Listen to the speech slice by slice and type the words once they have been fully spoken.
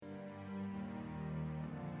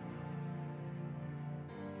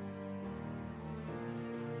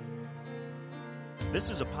This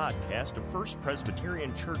is a podcast of First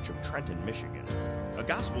Presbyterian Church of Trenton, Michigan, a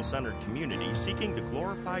gospel-centered community seeking to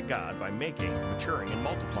glorify God by making, maturing, and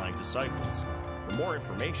multiplying disciples. For more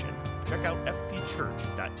information, check out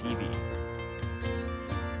fpchurch.tv.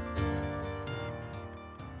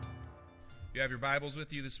 If you have your Bibles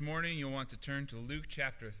with you this morning, you'll want to turn to Luke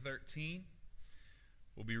chapter 13.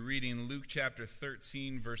 We'll be reading Luke chapter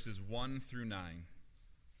 13, verses 1 through 9.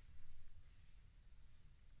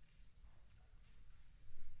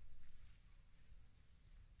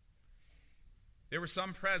 There were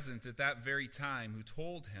some present at that very time who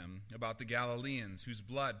told him about the Galileans whose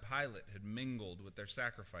blood Pilate had mingled with their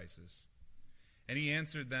sacrifices. And he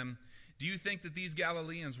answered them, "Do you think that these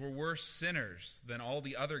Galileans were worse sinners than all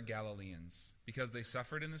the other Galileans because they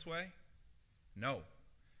suffered in this way? No,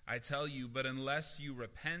 I tell you, but unless you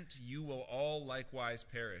repent, you will all likewise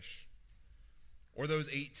perish. Or those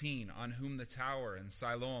 18 on whom the tower in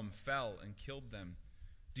Siloam fell and killed them,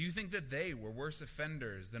 do you think that they were worse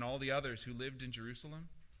offenders than all the others who lived in Jerusalem?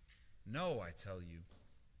 No, I tell you,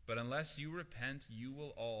 but unless you repent, you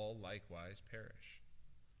will all likewise perish."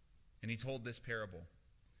 And he told this parable.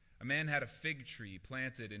 A man had a fig tree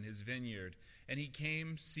planted in his vineyard, and he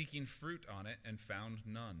came seeking fruit on it and found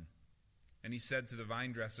none. And he said to the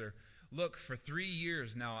vine dresser, "Look, for 3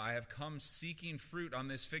 years now I have come seeking fruit on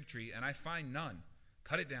this fig tree, and I find none.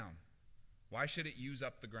 Cut it down. Why should it use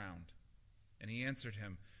up the ground?" And he answered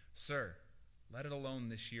him, "Sir, let it alone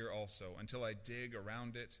this year also, until I dig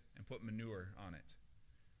around it and put manure on it.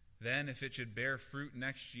 Then if it should bear fruit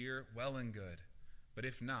next year, well and good. But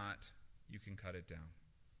if not, you can cut it down."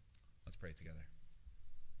 Let's pray together.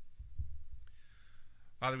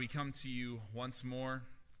 Father, we come to you once more,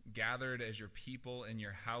 gathered as your people in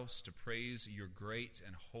your house to praise your great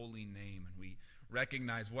and holy name. And we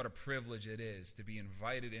recognize what a privilege it is to be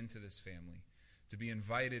invited into this family, to be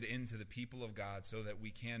invited into the people of God so that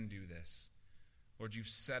we can do this. Lord, you've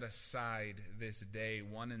set aside this day,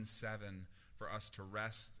 1 and 7, for us to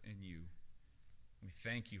rest in you. We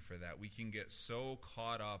thank you for that. We can get so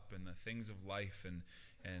caught up in the things of life and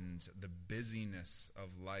the busyness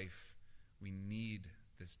of life. We need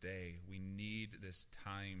this day. We need this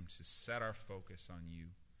time to set our focus on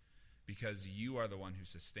you, because you are the one who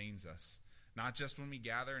sustains us. Not just when we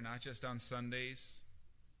gather, not just on Sundays,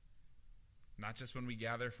 not just when we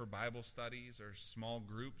gather for Bible studies or small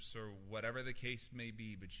groups or whatever the case may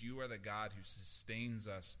be, but you are the God who sustains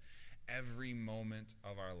us every moment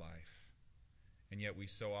of our life. And yet we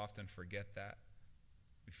so often forget that.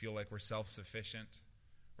 We feel like we're self-sufficient.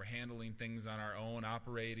 We're handling things on our own,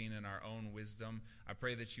 operating in our own wisdom. I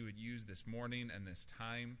pray that you would use this morning and this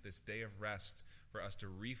time, this day of rest, for us to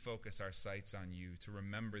refocus our sights on you, to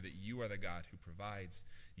remember that you are the God who provides.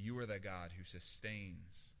 You are the God who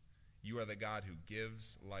sustains. You are the God who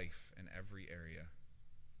gives life in every area.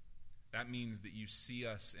 That means that you see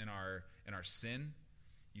us in our sin.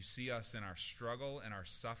 You see us in our struggle and our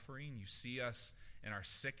suffering. You see us in our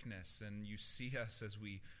sickness. And you see us as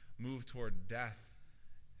we move toward death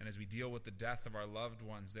and as we deal with the death of our loved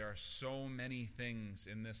ones. There are so many things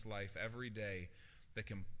in this life every day that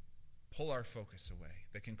can pull our focus away,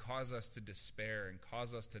 that can cause us to despair and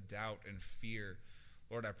cause us to doubt and fear.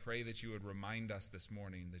 Lord, I pray that you would remind us this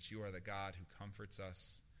morning that you are the God who comforts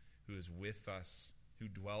us, who is with us, who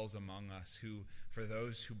dwells among us, who, for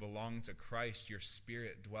those who belong to Christ, your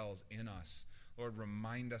Spirit dwells in us. Lord,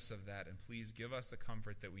 remind us of that, and please give us the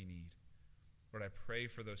comfort that we need. Lord, I pray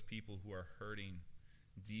for those people who are hurting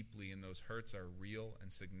deeply, and those hurts are real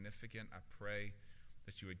and significant. I pray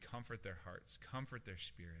that you would comfort their hearts, comfort their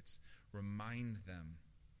spirits, remind them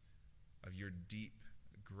of your deep,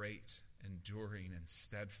 great, enduring, and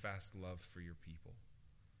steadfast love for your people.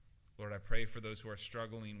 Lord, I pray for those who are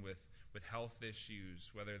struggling with health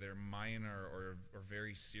issues, whether they're minor or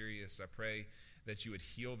very serious. I pray that you would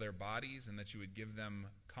heal their bodies and that you would give them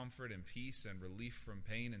comfort and peace and relief from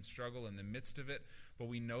pain and struggle in the midst of it. But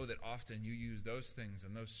we know that often you use those things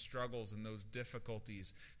and those struggles and those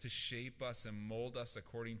difficulties to shape us and mold us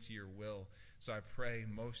according to your will. So I pray,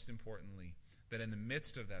 most importantly, that in the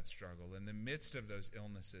midst of that struggle, in the midst of those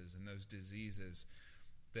illnesses and those diseases,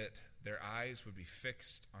 that their eyes would be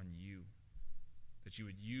fixed on you, that you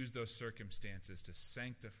would use those circumstances to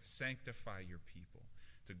sanctify your people,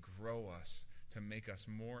 to grow us, to make us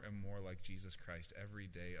more and more like Jesus Christ every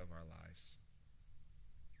day of our lives.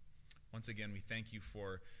 Once again, we thank you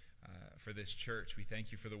for this church. We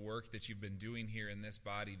thank you for the work that you've been doing here in this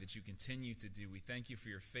body, that you continue to do. We thank you for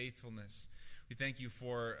your faithfulness. We thank you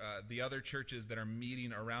for the other churches that are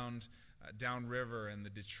meeting around downriver and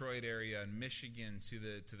the Detroit area and Michigan, to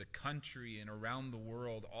the country and around the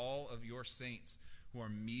world, all of your saints who are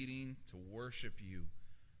meeting to worship you.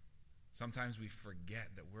 Sometimes we forget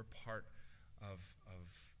that we're part of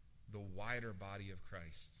the wider body of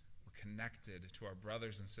Christ. We're connected to our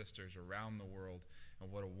brothers and sisters around the world,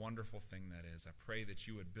 and what a wonderful thing that is. I pray that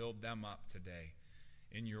you would build them up today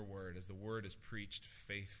in your word as the word is preached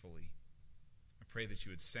faithfully. I pray that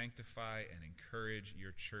you would sanctify and encourage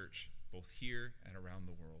your church both here and around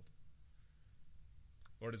the world.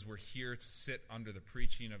 Lord, as we're here to sit under the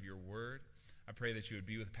preaching of your word, I pray that you would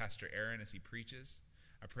be with Pastor Aaron as he preaches.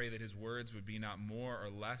 I pray that his words would be not more or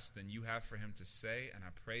less than you have for him to say, and I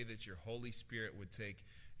pray that your Holy Spirit would take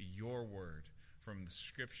your word from the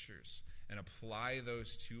scriptures and apply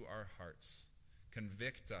those to our hearts.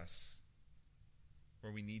 Convict us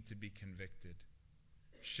where we need to be convicted.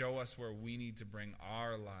 Show us where we need to bring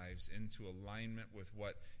our lives into alignment with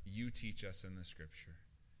what you teach us in the scripture.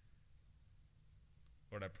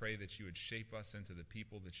 Lord, I pray that you would shape us into the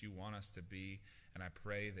people that you want us to be, and I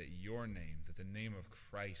pray that your name, that the name of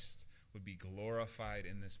Christ would be glorified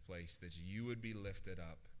in this place, that you would be lifted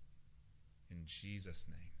up. In Jesus'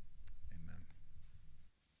 name, amen.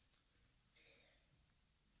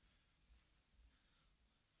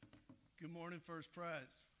 Good morning, First Pres.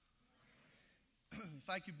 If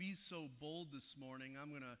I could be so bold this morning, I'm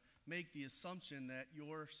going to make the assumption that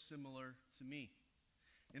you're similar to me.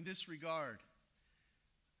 In this regard,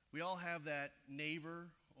 we all have that neighbor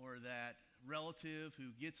or that relative who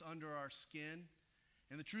gets under our skin.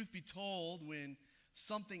 And the truth be told, when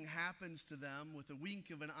something happens to them, with a wink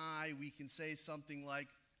of an eye, we can say something like,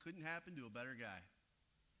 couldn't happen to a better guy.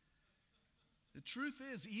 The truth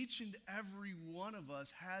is, each and every one of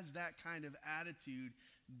us has that kind of attitude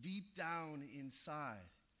deep down inside.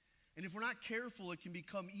 And if we're not careful, it can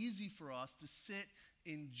become easy for us to sit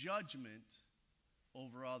in judgment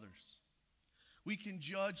over others. We can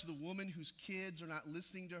judge the woman whose kids are not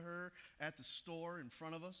listening to her at the store in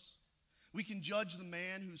front of us. We can judge the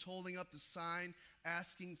man who's holding up the sign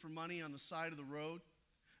asking for money on the side of the road.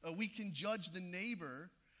 We can judge the neighbor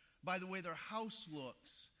by the way their house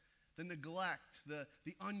looks, the neglect, the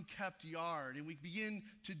unkept yard, and we begin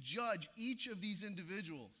to judge each of these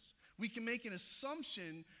individuals. We can make an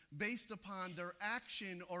assumption based upon their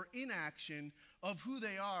action or inaction of who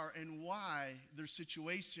they are and why their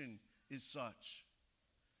situation is such.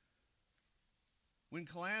 When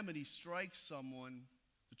calamity strikes someone,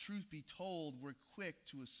 the truth be told, we're quick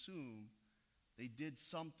to assume they did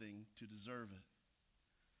something to deserve it.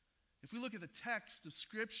 If we look at the text of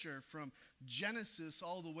Scripture from Genesis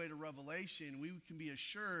all the way to Revelation, we can be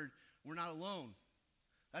assured we're not alone.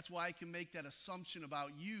 That's why I can make that assumption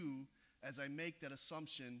about you as I make that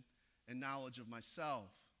assumption and knowledge of myself.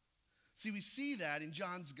 See, we see that in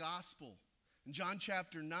John's Gospel. In John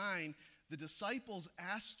chapter 9, the disciples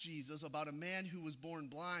asked Jesus about a man who was born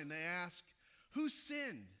blind. They asked, who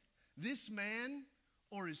sinned, this man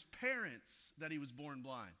or his parents, that he was born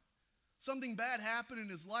blind? Something bad happened in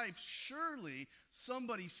his life. Surely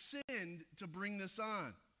somebody sinned to bring this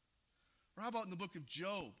on. Or how about in the book of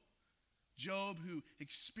Job? Job, who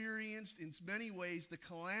experienced in many ways the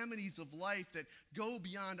calamities of life that go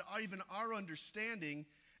beyond even our understanding.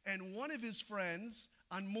 And one of his friends,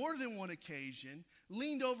 on more than one occasion,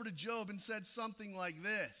 leaned over to Job and said something like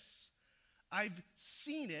this: I've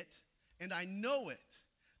seen it and I know it,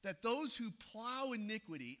 that those who plow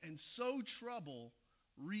iniquity and sow trouble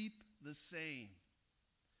reap the same.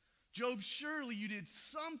 Job, surely you did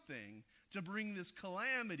something to bring this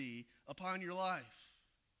calamity upon your life.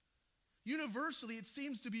 Universally, it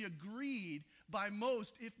seems to be agreed by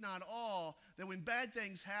most, if not all, that when bad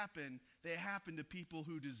things happen, they happen to people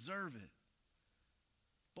who deserve it.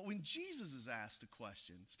 But when Jesus is asked a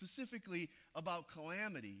question, specifically about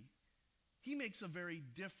calamity, he makes a very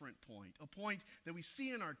different point, a point that we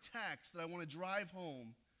see in our text that I want to drive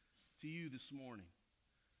home to you this morning.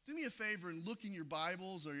 Do me a favor and look in your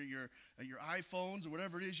Bibles or your iPhones or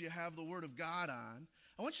whatever it is you have the Word of God on.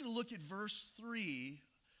 I want you to look at verse 3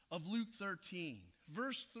 of Luke 13.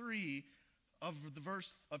 Verse 3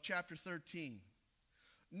 of chapter 13.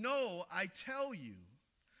 No, I tell you,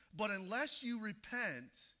 but unless you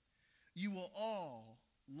repent, you will all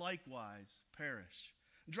likewise perish.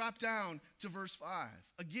 Drop down to verse 5.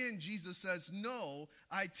 Again, Jesus says, no,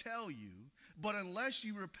 I tell you, but unless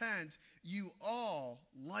you repent, you all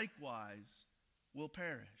likewise will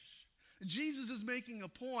perish. Jesus is making a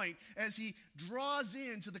point as he draws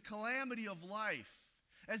into the calamity of life,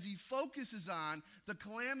 as he focuses on the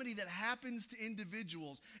calamity that happens to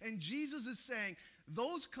individuals. And Jesus is saying,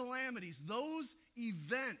 those calamities, those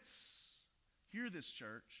events, hear this,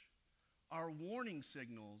 church, are warning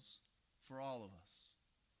signals for all of us.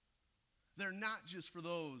 They're not just for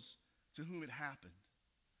those to whom it happened.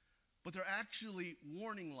 but they're actually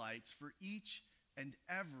warning lights for each and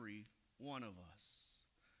every one of us.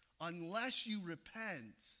 Unless you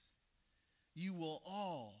repent, you will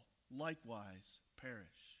all likewise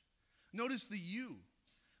perish. Notice the you.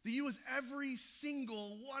 The you is every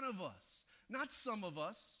single one of us, not some of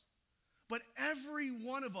us, but every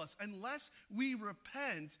one of us. Unless we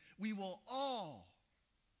repent, we will all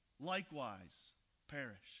likewise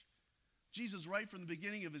perish. Jesus, right from the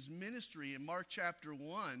beginning of his ministry in Mark chapter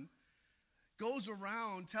 1, goes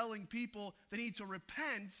around telling people they need to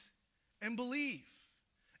repent and believe.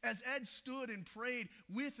 As Ed stood and prayed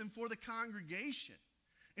with and for the congregation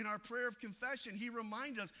in our prayer of confession, he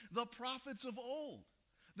reminded us the prophets of old,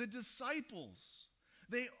 the disciples,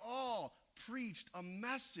 they all preached a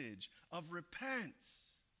message of repent.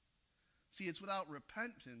 See, it's without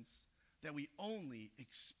repentance that we only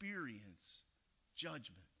experience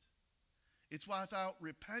judgment. It's without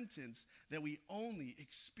repentance that we only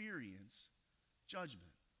experience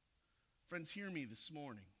judgment. Friends, hear me this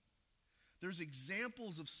morning. There's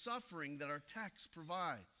examples of suffering that our text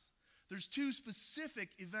provides. There's two specific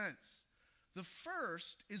events. The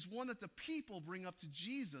first is one that the people bring up to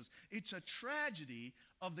Jesus. It's a tragedy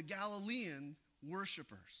of the Galilean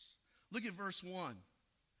worshipers. Look at verse 1.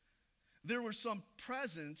 There were some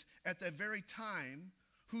present at that very time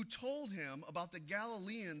who told him about the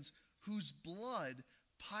Galileans whose blood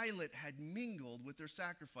Pilate had mingled with their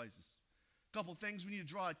sacrifices. A couple things we need to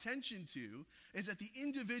draw attention to is that the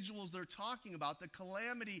individuals they're talking about, the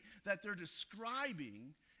calamity that they're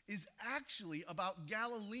describing, is actually about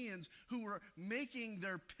Galileans who were making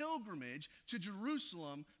their pilgrimage to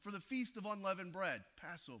Jerusalem for the Feast of Unleavened Bread,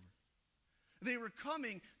 Passover. They were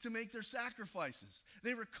coming to make their sacrifices.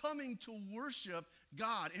 They were coming to worship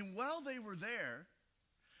God. And while they were there,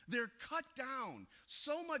 they're cut down,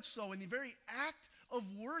 so much so in the very act of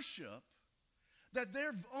worship that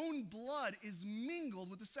their own blood is mingled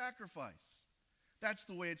with the sacrifice. That's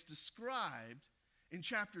the way it's described in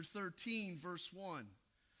chapter 13, verse 1.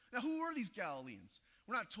 Now, who were these Galileans?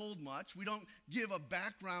 We're not told much. We don't give a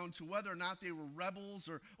background to whether or not they were rebels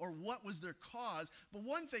or what was their cause. But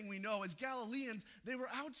one thing we know is Galileans, they were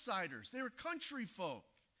outsiders. They were country folk.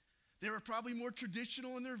 They were probably more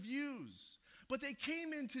traditional in their views. But they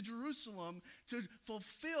came into Jerusalem to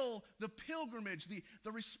fulfill the pilgrimage,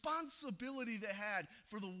 the responsibility they had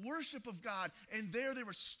for the worship of God. And there they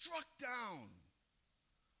were struck down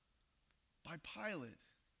by Pilate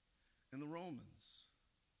and the Romans.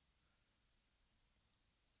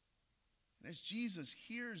 And as Jesus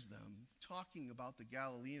hears them talking about the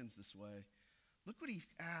Galileans this way, look what he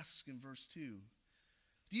asks in verse 2.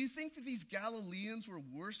 Do you think that these Galileans were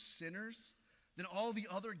worse sinners than all the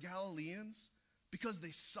other Galileans because they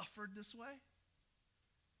suffered this way?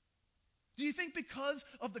 Do you think because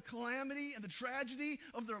of the calamity and the tragedy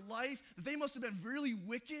of their life that they must have been really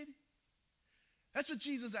wicked? That's what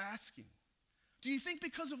Jesus is asking. Do you think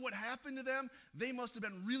because of what happened to them, they must have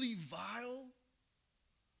been really vile?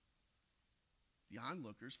 The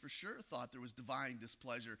onlookers for sure thought there was divine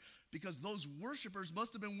displeasure because those worshipers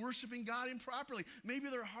must have been worshiping God improperly. Maybe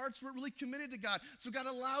their hearts weren't really committed to God. So God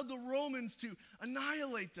allowed the Romans to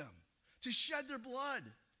annihilate them, to shed their blood.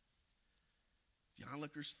 The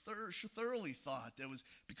onlookers thoroughly thought that it was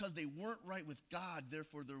because they weren't right with God,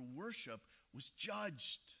 therefore their worship was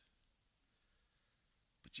judged.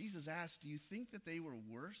 But Jesus asked, do you think that they were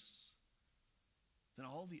worse than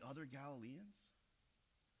all the other Galileans?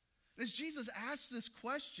 As Jesus asks this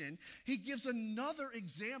question, he gives another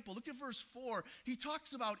example. Look at verse 4. He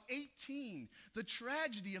talks about 18, the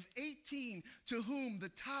tragedy of 18 to whom the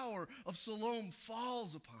tower of Siloam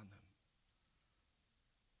falls upon them.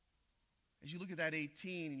 As you look at that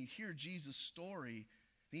 18 and you hear Jesus' story,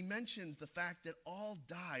 he mentions the fact that all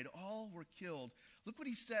died, all were killed. Look what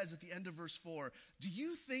he says at the end of verse 4. Do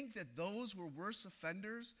you think that those were worse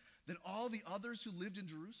offenders than all the others who lived in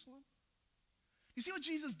Jerusalem? You see what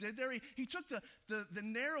Jesus did there? He took the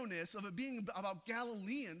narrowness of it being about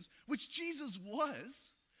Galileans, which Jesus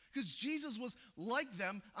was, because Jesus was like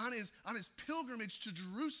them on his pilgrimage to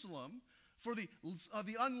Jerusalem for the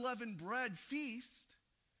unleavened bread feast.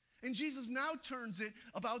 And Jesus now turns it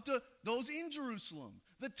about those in Jerusalem.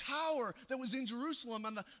 The tower that was in Jerusalem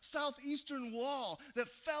on the southeastern wall that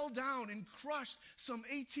fell down and crushed some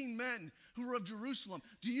 18 men who were of Jerusalem.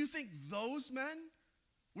 Do you think those men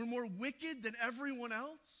were more wicked than everyone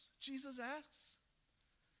else? Jesus asks.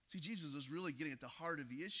 See, Jesus is really getting at the heart of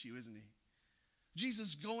the issue, isn't he?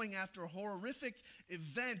 Jesus going after a horrific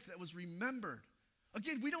event that was remembered.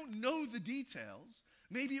 Again, we don't know the details.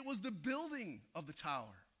 Maybe it was the building of the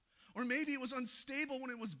tower. Or maybe it was unstable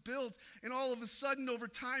when it was built, and all of a sudden, over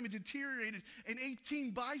time, it deteriorated, and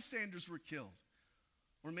 18 bystanders were killed.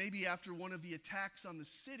 Or maybe after one of the attacks on the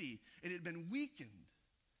city, it had been weakened,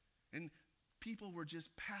 and people were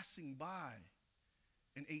just passing by,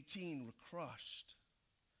 and 18 were crushed.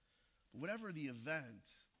 But whatever the event,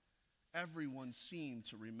 everyone seemed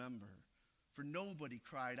to remember, for nobody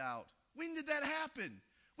cried out, "When did that happen?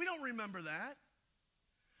 We don't remember that."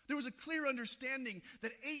 There was a clear understanding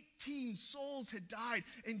that 18 souls had died,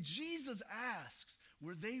 and Jesus asks,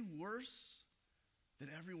 were they worse than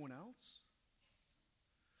everyone else?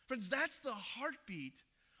 Friends, that's the heartbeat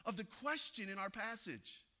of the question in our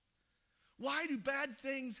passage. Why do bad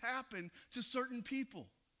things happen to certain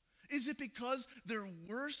people? Is it because they're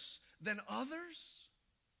worse than others?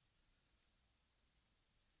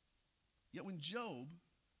 Yet when Job,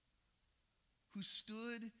 who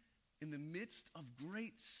stood in the midst of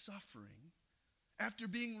great suffering, after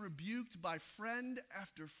being rebuked by friend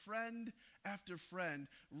after friend after friend,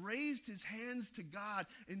 raised his hands to God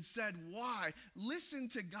and said, "Why?" Listen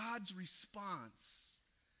to God's response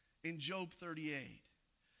in Job 38.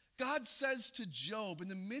 God says to Job in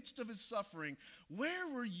the midst of his suffering, "Where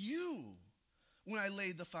were you when I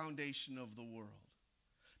laid the foundation of the world?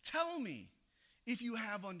 Tell me if you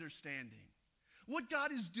have understanding." What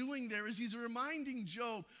God is doing there is he's reminding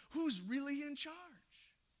Job who's really in charge.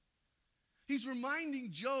 He's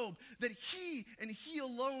reminding Job that he and he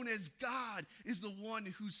alone as God is the one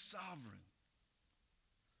who's sovereign.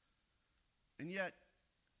 And yet,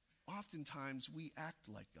 oftentimes we act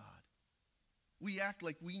like God. We act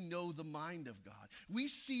like we know the mind of God. We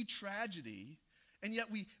see tragedy, and yet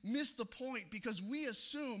we miss the point because we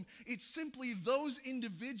assume it's simply those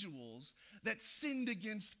individuals that sinned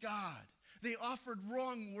against God. They offered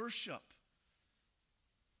wrong worship.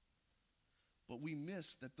 But we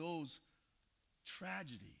miss that those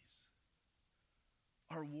tragedies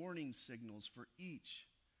are warning signals for each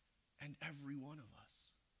and every one of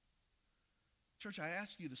us. Church, I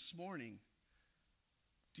ask you this morning,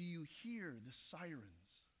 do you hear the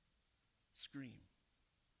sirens scream?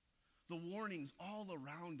 The warnings all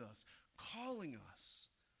around us, calling us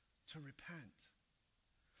to repent,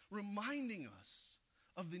 reminding us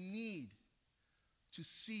of the need to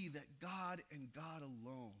see that God and God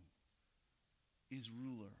alone is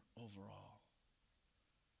ruler over all.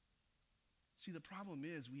 See, the problem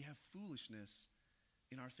is we have foolishness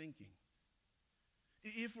in our thinking.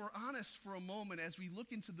 If we're honest for a moment, as we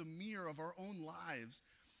look into the mirror of our own lives,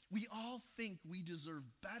 we all think we deserve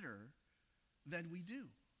better than we do.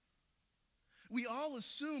 We all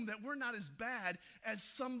assume that we're not as bad as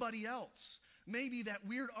somebody else. Maybe that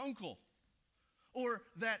weird uncle, or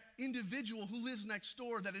that individual who lives next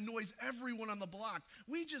door that annoys everyone on the block.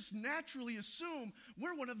 We just naturally assume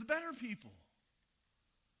we're one of the better people.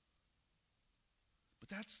 But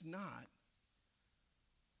that's not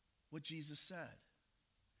what Jesus said.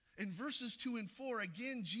 In verses 2 and 4,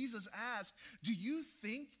 again, Jesus asked, "Do you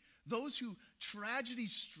think those who tragedy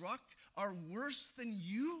struck are worse than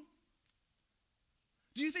you?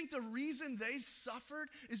 Do you think the reason they suffered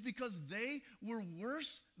is because they were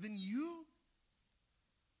worse than you?"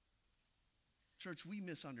 Church, we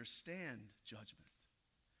misunderstand judgment.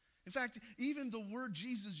 In fact, even the word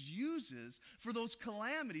Jesus uses for those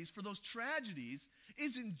calamities, for those tragedies,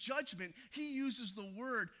 isn't judgment. He uses the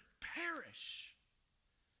word perish.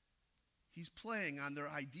 He's playing on their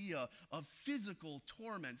idea of physical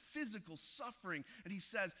torment, physical suffering, and he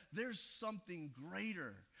says there's something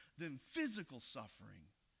greater than physical suffering.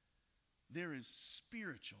 There is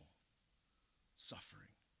spiritual suffering.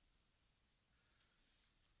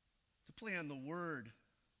 To play on the word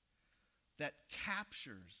that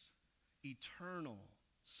captures eternal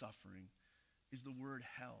suffering is the word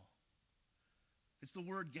hell. It's the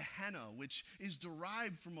word Gehenna, which is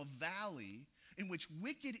derived from a valley in which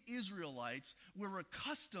wicked Israelites were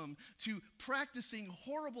accustomed to practicing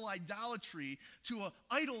horrible idolatry to an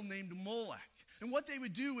idol named Molech. And what they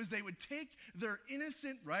would do is they would take their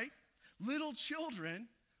innocent, little children.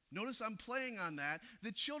 Notice I'm playing on that.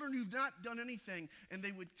 The children who've not done anything, and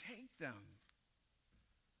they would take them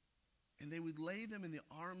and they would lay them in the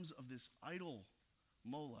arms of this idol,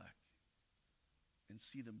 Molech, and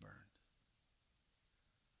see them burned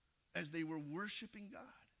as they were worshiping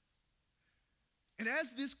God. And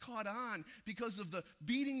as this caught on, because of the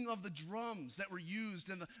beating of the drums that were used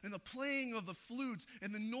and the playing of the flutes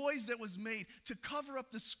and the noise that was made to cover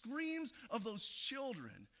up the screams of those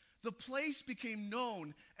children, the place became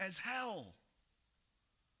known as hell.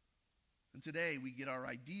 And today we get our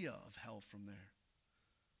idea of hell from there.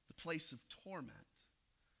 The place of torment,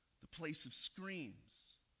 the place of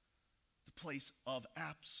screams, the place of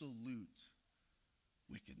absolute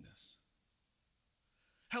wickedness.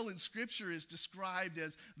 Hell in Scripture is described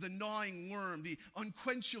as the gnawing worm, the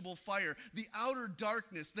unquenchable fire, the outer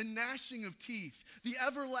darkness, the gnashing of teeth, the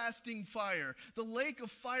everlasting fire, the lake of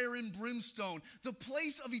fire and brimstone, the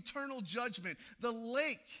place of eternal judgment, the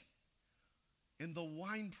lake in the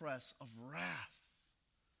winepress of wrath.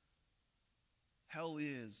 Hell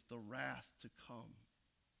is the wrath to come.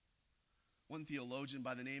 One theologian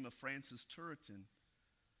by the name of Francis Turretin,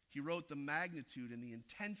 he wrote, the magnitude and the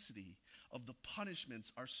intensity of the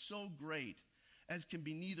punishments are so great as can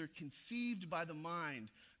be neither conceived by the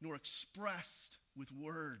mind nor expressed with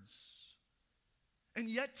words. And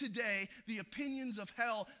yet today, the opinions of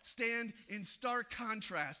hell stand in stark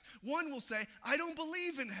contrast. One will say, I don't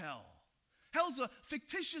believe in hell. Hell's a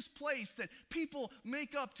fictitious place that people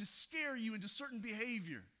make up to scare you into certain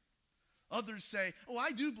behavior. Others say, oh,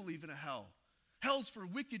 I do believe in a hell. Hell's for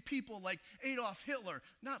wicked people like Adolf Hitler,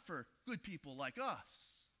 not for good people like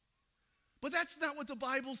us. But that's not what the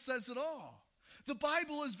Bible says at all. The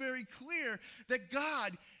Bible is very clear that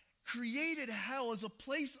God created hell as a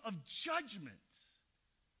place of judgment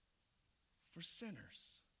for sinners.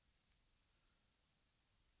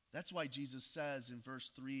 That's why Jesus says in verse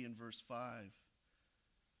 3 and verse 5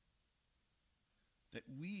 that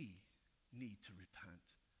we need to repent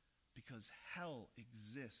because hell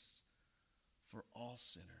exists for all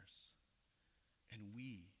sinners, and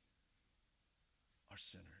we are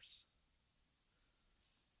sinners.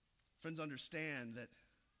 Friends, understand that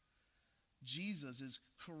Jesus is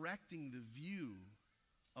correcting the view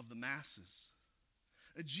of the masses.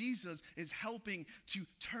 Jesus is helping to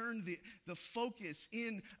turn the focus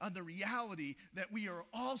in on the reality that we are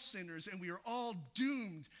all sinners and we are all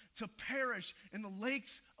doomed to perish in the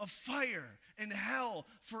lakes of fire and hell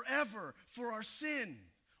forever for our sin.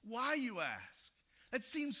 Why, you ask? That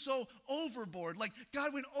seems so overboard, like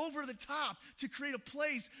God went over the top to create a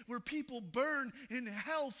place where people burn in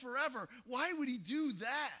hell forever. Why would he do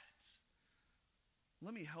that?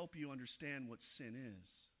 Let me help you understand what sin is.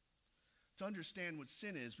 To understand what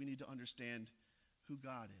sin is, we need to understand who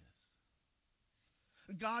God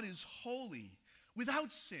is. God is holy,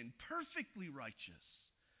 without sin, perfectly righteous,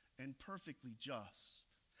 and perfectly just.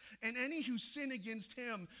 And any who sin against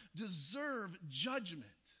him deserve judgment.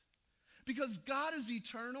 Because God is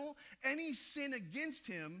eternal, any sin against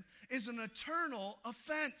him is an eternal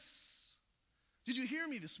offense. Did you hear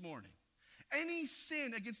me this morning? Any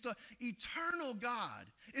sin against an eternal God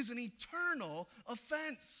is an eternal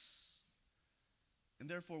offense. And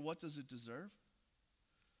therefore, what does it deserve?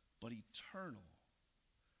 But eternal,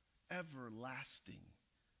 everlasting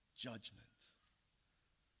judgment.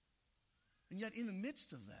 And yet, in the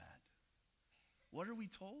midst of that, what are we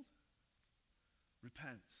told?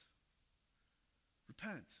 Repent.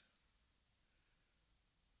 Repent.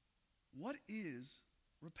 What is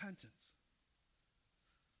repentance?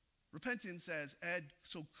 Repentance, as Ed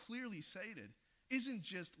so clearly stated, isn't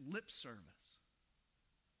just lip service.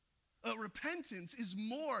 Repentance is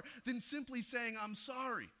more than simply saying, I'm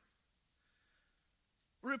sorry.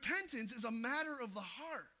 Repentance is a matter of the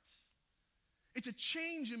heart. It's a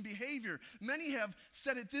change in behavior. Many have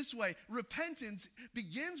said it this way: repentance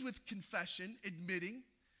begins with confession, admitting.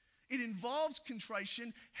 It involves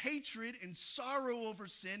contrition, hatred, and sorrow over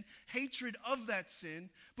sin, hatred of that sin,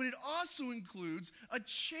 but it also includes a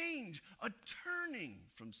change, a turning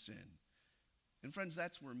from sin. And friends,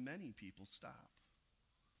 that's where many people stop.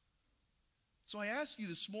 So I ask you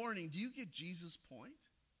this morning, do you get Jesus' point?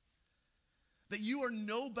 That you are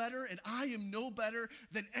no better and I am no better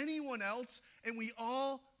than anyone else, and we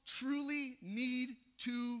all truly need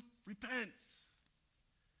to repent.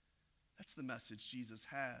 That's the message Jesus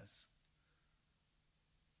has.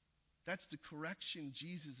 That's the correction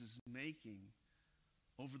Jesus is making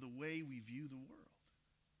over the way we view the world.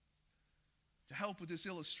 To help with this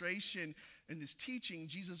illustration and this teaching,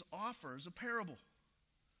 Jesus offers a parable.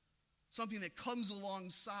 Something that comes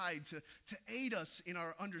alongside to aid us in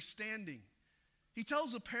our understanding. He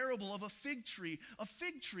tells a parable of a fig tree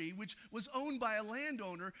which was owned by a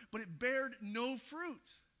landowner, but it bared no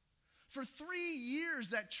fruit. For 3 years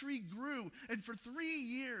that tree grew, and for 3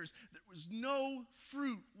 years there was no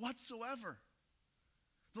fruit whatsoever.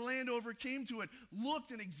 The landowner came to it,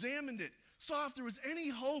 looked and examined it, saw if there was any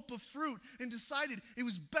hope of fruit, and decided it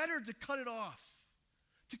was better to cut it off,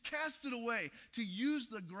 to cast it away, to use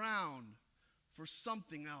the ground for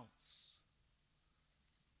something else.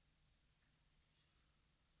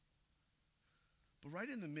 But right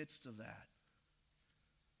in the midst of that,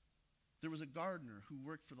 there was a gardener who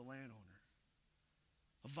worked for the landowner,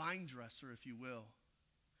 a vine dresser, if you will.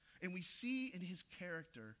 And we see in his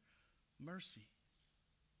character mercy.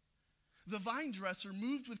 The vine dresser,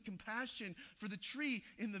 moved with compassion for the tree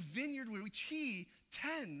in the vineyard which he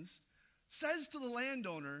tends, says to the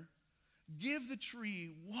landowner, give the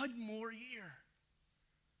tree one more year.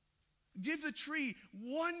 Give the tree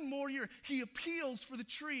one more year. He appeals for the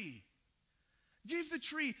tree. Give the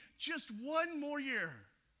tree just one more year.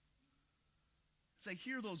 As I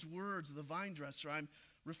hear those words of the vine dresser, I'm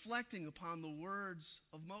reflecting upon the words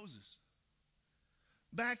of Moses.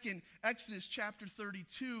 Back in Exodus chapter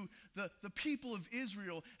 32, the people of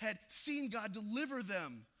Israel had seen God deliver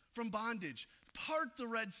them from bondage, part the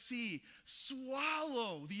Red Sea,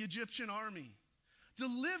 swallow the Egyptian army,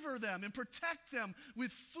 deliver them and protect them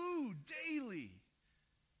with food daily.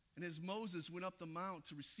 And as Moses went up the mount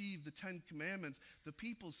to receive the 10 commandments, the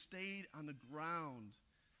people stayed on the ground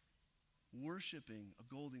worshiping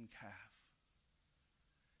a golden calf.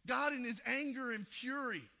 God, in his anger and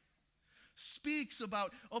fury, speaks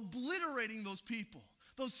about obliterating those people,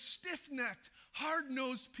 those stiff-necked,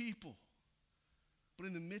 hard-nosed people. But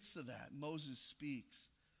in the midst of that, Moses speaks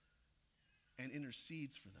and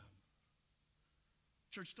intercedes for them.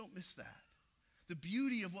 Church, don't miss that. The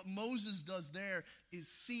beauty of what Moses does there is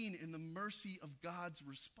seen in the mercy of God's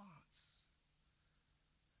response.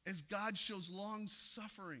 As God shows long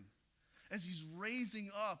suffering, as he's raising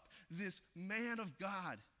up this man of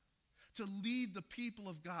God to lead the people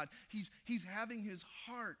of God, he's having his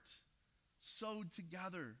heart sewed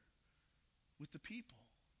together with the people.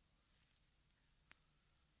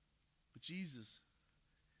 But Jesus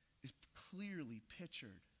is clearly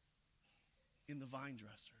pictured in the vine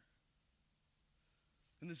dresser.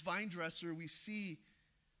 In this vine dresser, we see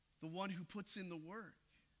the one who puts in the work.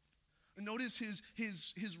 And notice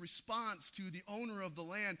his response to the owner of the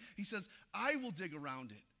land. He says, I will dig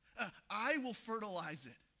around it. I will fertilize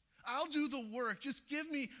it. I'll do the work. Just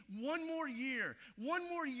give me one more year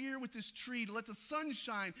with this tree to let the sun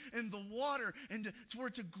shine and the water and for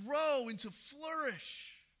it to grow and to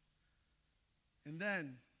flourish. And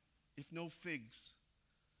then, if no figs,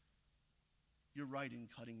 you're right in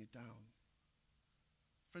cutting it down.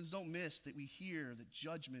 Friends, don't miss that we hear that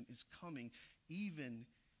judgment is coming even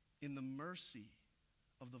in the mercy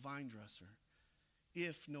of the vine dresser.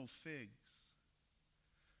 If no figs,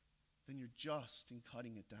 then you're just in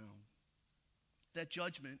cutting it down. That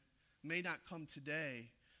judgment may not come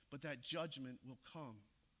today, but that judgment will come.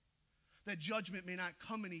 That judgment may not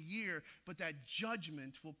come in a year, but that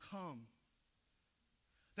judgment will come.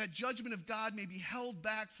 That judgment of God may be held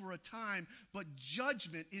back for a time, but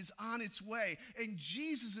judgment is on its way. And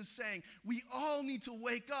Jesus is saying we all need to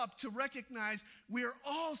wake up to recognize we are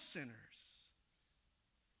all sinners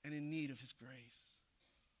and in need of his grace.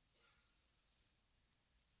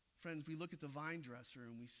 Friends, we look at the vine dresser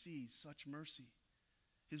and we see such mercy.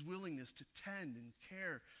 His willingness to tend and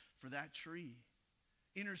care for that tree,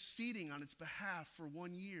 interceding on its behalf for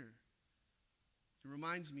 1 year. It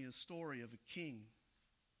reminds me of a story of a king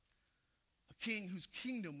whose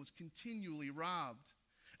kingdom was continually robbed.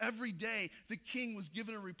 Every day, the king was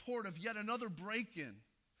given a report of yet another break-in.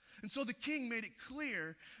 And so the king made it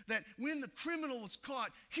clear that when the criminal was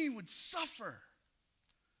caught, he would suffer.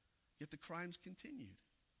 Yet the crimes continued.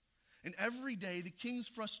 And every day, the king's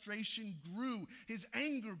frustration grew, his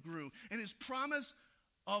anger grew, and his promise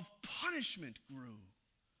of punishment grew.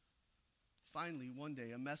 Finally, one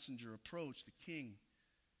day, a messenger approached the king,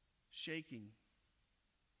 shaking.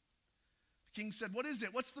 The king said, "What is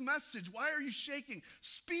it? What's the message? Why are you shaking?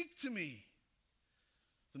 Speak to me."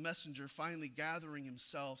 The messenger, finally gathering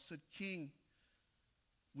himself, said, "King,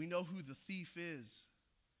 we know who the thief is,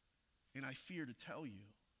 and I fear to tell you."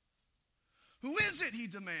 "Who is it?" he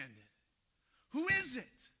demanded. "Who is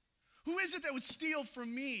it? Who is it that would steal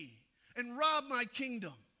from me and rob my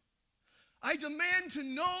kingdom? I demand to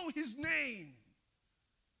know his name."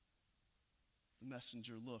 The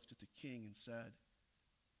messenger looked at the king and said,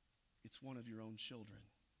 "It's one of your own children."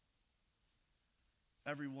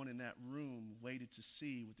 Everyone in that room waited to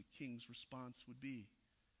see what the king's response would be.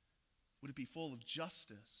 Would it be full of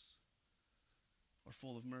justice or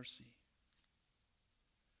full of mercy?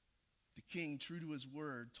 The king, true to his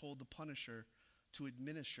word, told the punisher to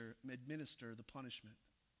administer the punishment.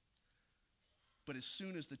 But as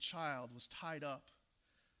soon as the child was tied up,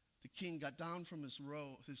 the king got down from his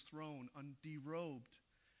throne, derobed,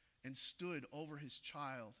 and stood over his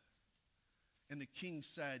child. And the king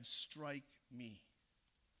said, "Strike me."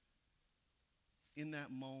 In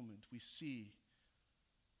that moment, we see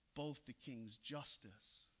both the king's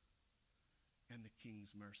justice and the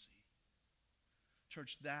king's mercy.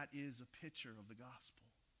 Church, that is a picture of the gospel.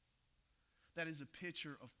 That is a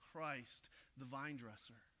picture of Christ, the vine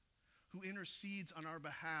dresser, who intercedes on our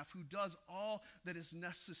behalf, who does all that is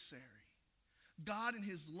necessary. God in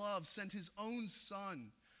his love sent his own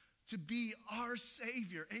Son to be our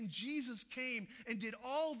Savior. And Jesus came and did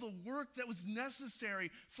all the work that was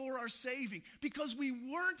necessary for our saving because we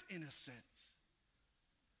weren't innocent.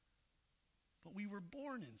 But we were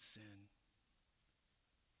born in sin.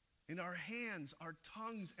 And our hands, our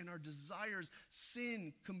tongues, and our desires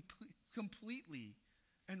sin completely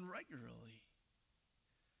and regularly.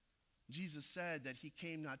 Jesus said that he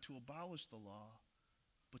came not to abolish the law,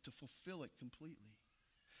 but to fulfill it completely.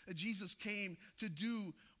 Jesus came to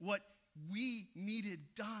do what we needed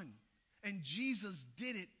done. And Jesus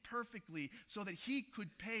did it perfectly so that he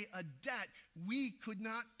could pay a debt we could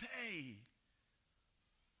not pay.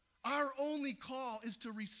 Our only call is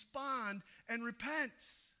to respond and repent.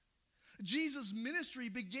 Jesus' ministry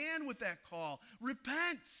began with that call,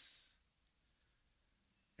 repent.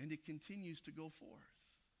 And it continues to go forth.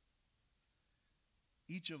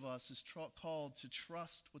 Each of us is called to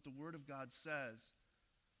trust what the Word of God says,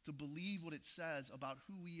 to believe what it says about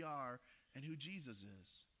who we are and who Jesus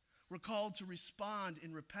is. We're called to respond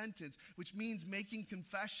in repentance, which means making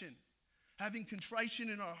confession, having contrition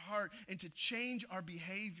in our heart, and to change our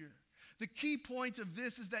behavior. The key point of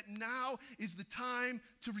this is that now is the time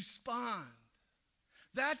to respond.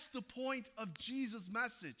 That's the point of Jesus'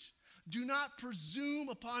 message. Do not presume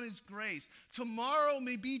upon his grace. Tomorrow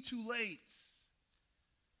may be too late.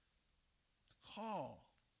 The call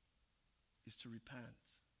is to repent.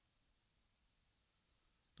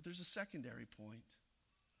 But there's a secondary point.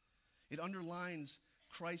 It underlines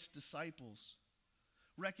Christ's disciples,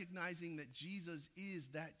 recognizing that Jesus is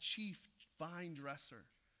that chief vine dresser.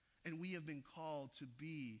 And we have been called to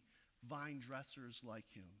be vine dressers like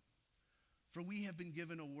him. For we have been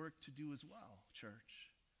given a work to do as well,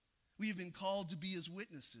 church. We have been called to be his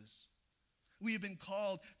witnesses. We have been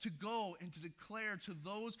called to go and to declare to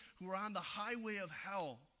those who are on the highway of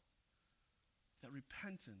hell that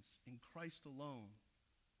repentance in Christ alone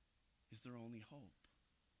is their only hope.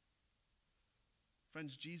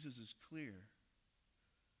 Friends, Jesus is clear.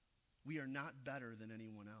 We are not better than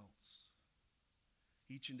anyone else.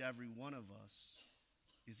 Each and every one of us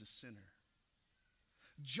is a sinner.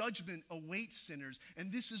 Judgment awaits sinners,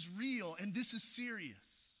 and this is real, and this is serious.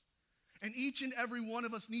 And each and every one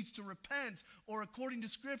of us needs to repent, or according to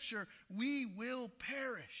Scripture, we will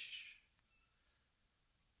perish.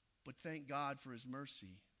 But thank God for his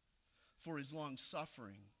mercy, for his long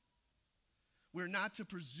suffering. We're not to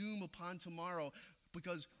presume upon tomorrow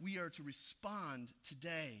because we are to respond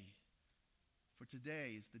today. For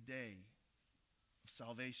today is the day of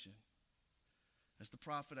salvation. As the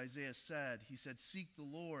prophet Isaiah said, he said, "Seek the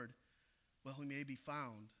Lord while he may be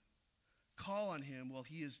found. Call on him while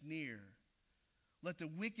he is near. Let the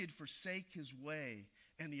wicked forsake his way,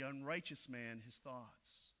 and the unrighteous man his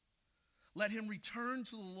thoughts. Let him return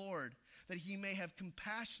to the Lord, that he may have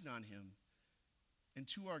compassion on him, and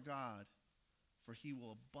to our God, for he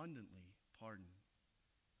will abundantly pardon."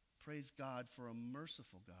 Praise God for a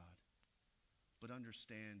merciful God, but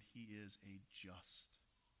understand he is a just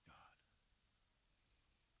God.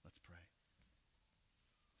 Let's pray.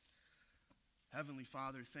 Heavenly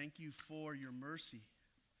Father, thank you for your mercy.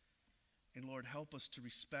 And Lord, help us to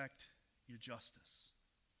respect your justice.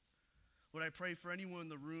 Lord, I pray for anyone in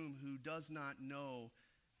the room who does not know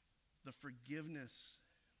the forgiveness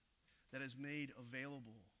that is made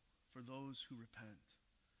available for those who repent.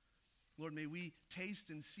 Lord, may we taste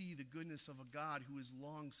and see the goodness of a God who is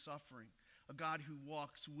long-suffering, a God who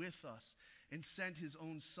walks with us and sent his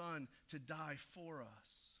own Son to die for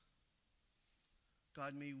us.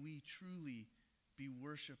 God, may we truly be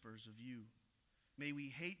worshipers of you. May we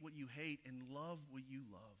hate what you hate and love what you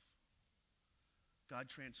love. God,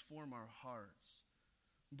 transform our hearts.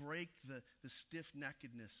 Break the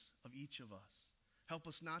stiff-neckedness of each of us. Help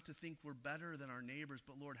us not to think we're better than our neighbors,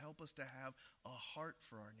 but Lord, help us to have a heart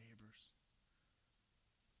for our neighbors.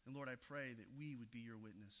 And Lord, I pray that we would be your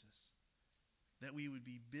witnesses, that we would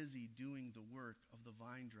be busy doing the work of the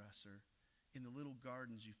vine dresser in the little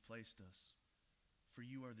gardens you've placed us. For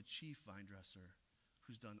you are the chief vine dresser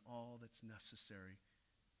who's done all that's necessary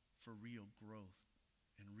for real growth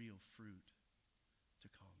and real fruit to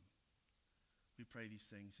come. We pray these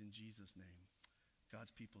things in Jesus' name.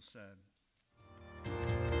 God's people said.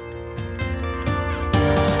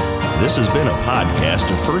 This has been a podcast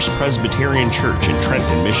of First Presbyterian Church in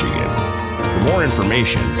Trenton, Michigan. For more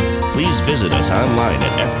information, please visit us online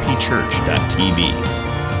at fpchurch.tv.